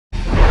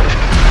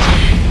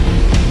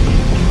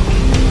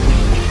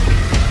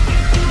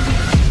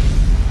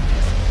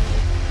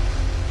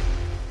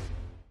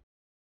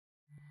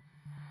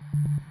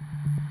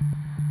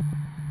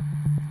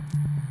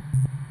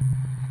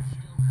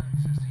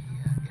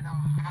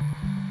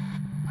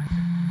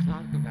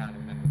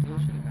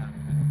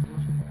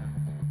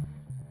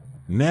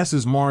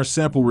NASA's Mars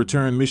Sample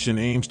Return mission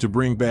aims to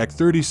bring back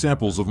 30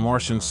 samples of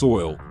Martian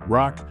soil,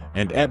 rock,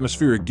 and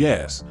atmospheric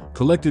gas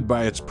collected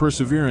by its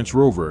Perseverance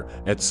rover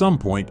at some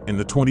point in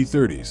the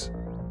 2030s.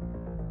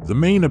 The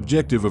main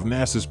objective of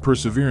NASA's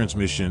Perseverance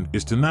mission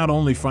is to not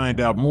only find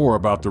out more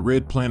about the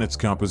red planet's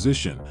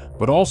composition,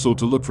 but also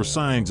to look for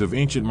signs of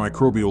ancient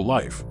microbial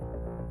life.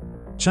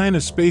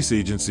 China's space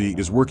agency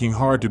is working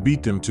hard to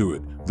beat them to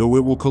it, though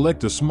it will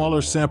collect a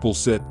smaller sample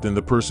set than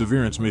the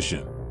Perseverance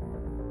mission.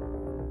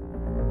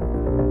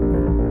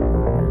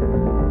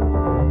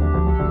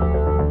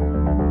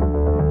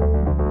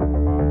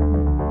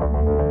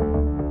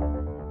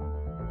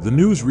 The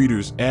news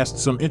readers asked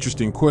some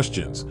interesting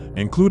questions,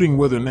 including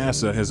whether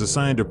NASA has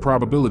assigned a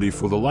probability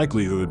for the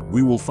likelihood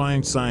we will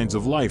find signs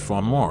of life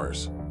on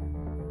Mars.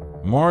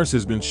 Mars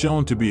has been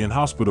shown to be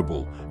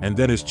inhospitable, and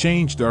that has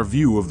changed our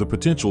view of the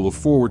potential of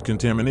forward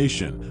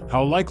contamination.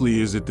 How likely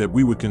is it that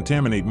we would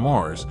contaminate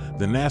Mars?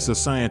 The NASA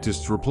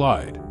scientists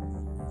replied.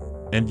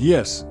 And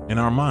yes, in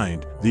our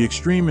mind, the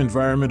extreme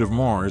environment of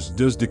Mars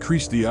does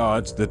decrease the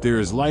odds that there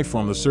is life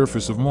on the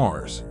surface of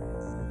Mars.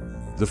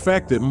 The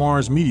fact that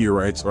Mars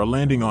meteorites are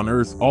landing on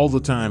Earth all the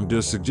time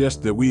does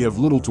suggest that we have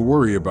little to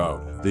worry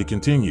about, they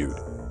continued.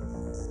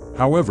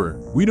 However,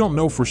 we don't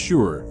know for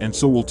sure, and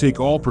so we'll take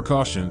all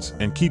precautions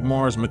and keep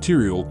Mars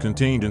material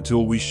contained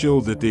until we show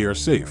that they are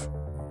safe.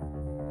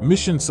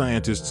 Mission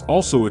scientists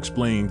also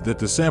explained that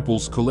the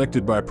samples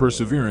collected by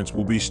Perseverance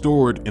will be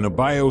stored in a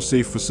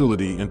biosafe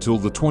facility until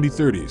the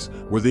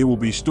 2030s, where they will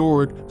be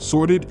stored,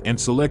 sorted, and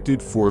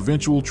selected for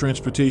eventual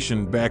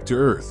transportation back to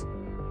Earth.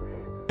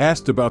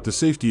 Asked about the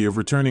safety of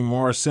returning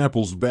Mars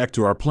samples back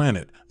to our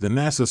planet, the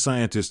NASA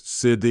scientists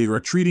said they are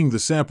treating the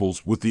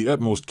samples with the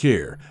utmost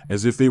care,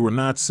 as if they were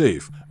not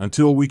safe,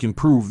 until we can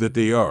prove that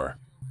they are.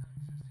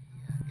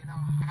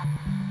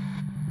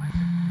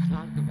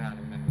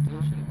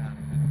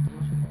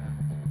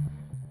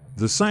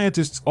 The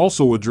scientists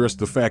also addressed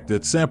the fact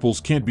that samples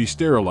can't be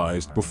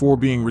sterilized before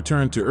being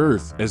returned to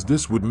Earth, as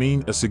this would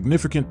mean a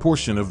significant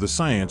portion of the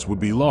science would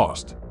be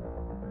lost.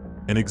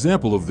 An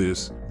example of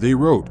this, they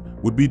wrote,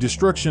 would be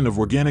destruction of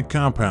organic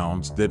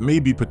compounds that may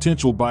be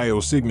potential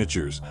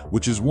biosignatures,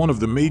 which is one of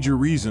the major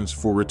reasons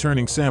for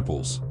returning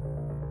samples.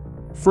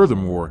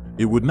 Furthermore,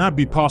 it would not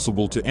be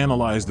possible to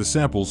analyze the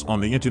samples on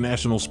the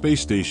International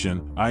Space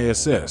Station,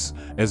 ISS,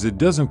 as it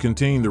doesn't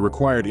contain the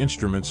required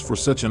instruments for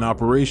such an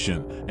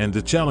operation, and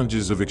the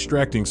challenges of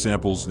extracting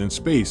samples in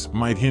space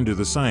might hinder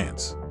the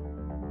science.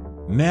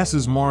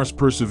 NASA's Mars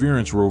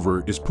Perseverance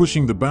rover is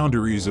pushing the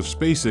boundaries of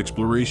space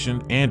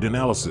exploration and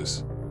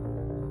analysis.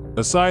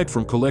 Aside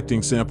from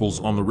collecting samples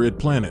on the red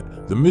planet,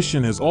 the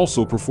mission has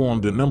also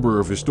performed a number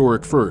of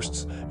historic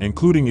firsts,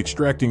 including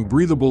extracting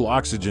breathable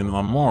oxygen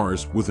on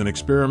Mars with an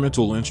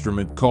experimental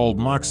instrument called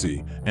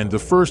MOXIE, and the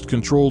first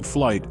controlled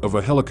flight of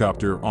a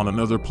helicopter on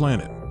another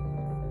planet.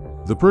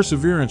 The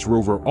Perseverance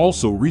rover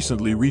also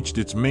recently reached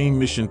its main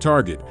mission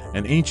target,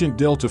 an ancient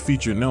delta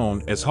feature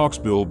known as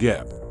Hawksbill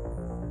Gap.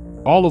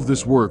 All of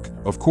this work,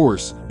 of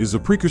course, is a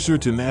precursor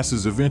to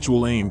NASA's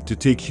eventual aim to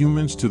take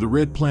humans to the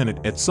red planet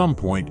at some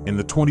point in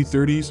the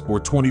 2030s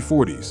or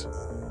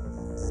 2040s.